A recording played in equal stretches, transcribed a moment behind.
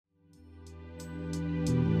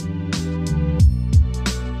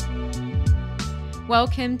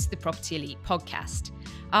Welcome to the Property Elite podcast.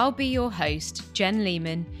 I'll be your host, Jen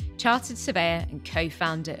Lehman, chartered surveyor and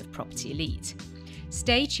co-founder of Property Elite.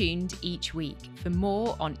 Stay tuned each week for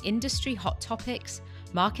more on industry hot topics,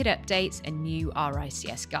 market updates and new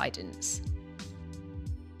RICS guidance.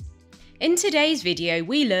 In today's video,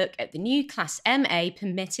 we look at the new Class MA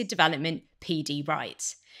Permitted Development PD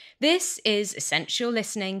rights. This is essential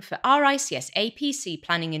listening for RICS APC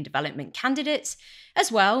Planning and Development candidates,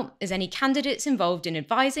 as well as any candidates involved in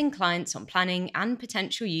advising clients on planning and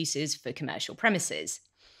potential uses for commercial premises.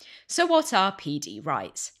 So what are PD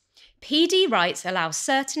rights? PD rights allow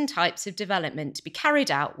certain types of development to be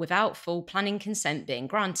carried out without full planning consent being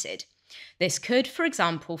granted. This could, for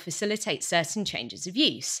example, facilitate certain changes of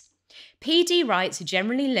use. PD rights are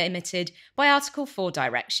generally limited by Article 4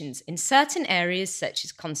 directions in certain areas such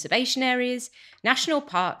as conservation areas, national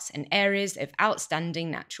parks and areas of outstanding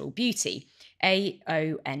natural beauty,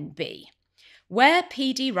 AONB. Where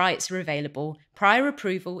PD rights are available, prior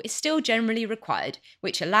approval is still generally required,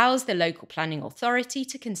 which allows the local planning authority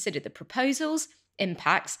to consider the proposals,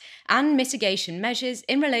 impacts and mitigation measures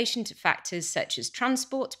in relation to factors such as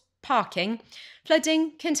transport, parking,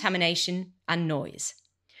 flooding, contamination and noise.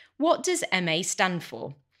 What does MA stand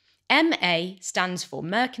for? MA stands for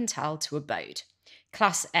Mercantile to Abode.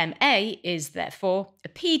 Class MA is therefore a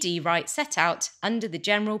PD right set out under the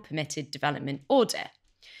General Permitted Development Order.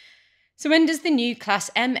 So when does the new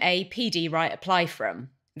Class MA PD right apply from?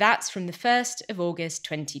 That's from the 1st of August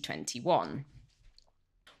 2021.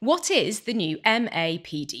 What is the new MA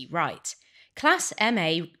PD right? Class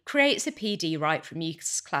MA creates a PD right from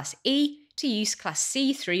use Class E to use Class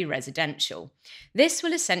C3 residential. This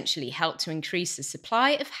will essentially help to increase the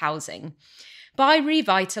supply of housing by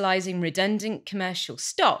revitalising redundant commercial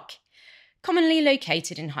stock, commonly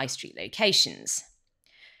located in high street locations.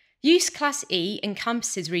 Use Class E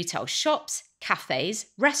encompasses retail shops, cafes,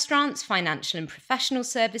 restaurants, financial and professional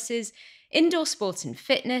services, indoor sport and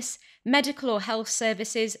fitness, medical or health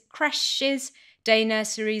services, creches, day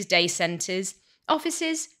nurseries, day centres,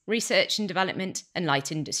 offices, research and development, and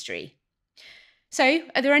light industry. So,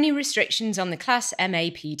 are there any restrictions on the Class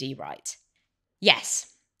MA PD right?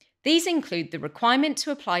 Yes. These include the requirement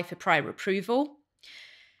to apply for prior approval.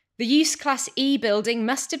 The use Class E building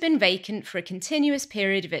must have been vacant for a continuous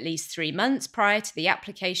period of at least 3 months prior to the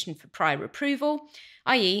application for prior approval,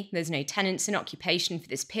 i.e. there's no tenants in occupation for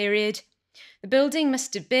this period. The building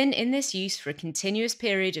must have been in this use for a continuous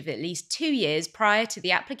period of at least 2 years prior to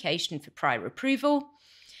the application for prior approval.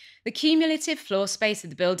 The cumulative floor space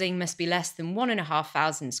of the building must be less than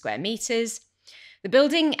 1,500 square metres. The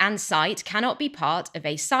building and site cannot be part of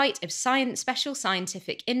a site of special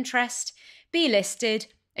scientific interest, be listed,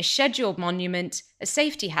 a scheduled monument, a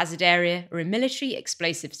safety hazard area, or a military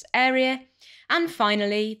explosives area. And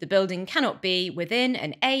finally, the building cannot be within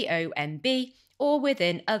an AONB or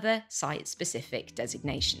within other site-specific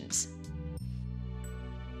designations.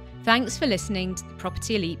 Thanks for listening to the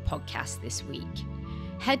Property Elite podcast this week.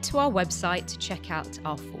 Head to our website to check out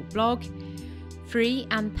our full blog, free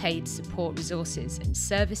and paid support resources and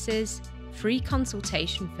services, free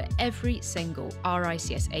consultation for every single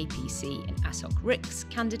RICS APC and ASOC RICS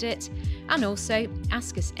candidate, and also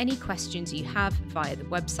ask us any questions you have via the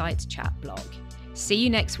website chat blog. See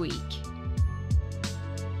you next week.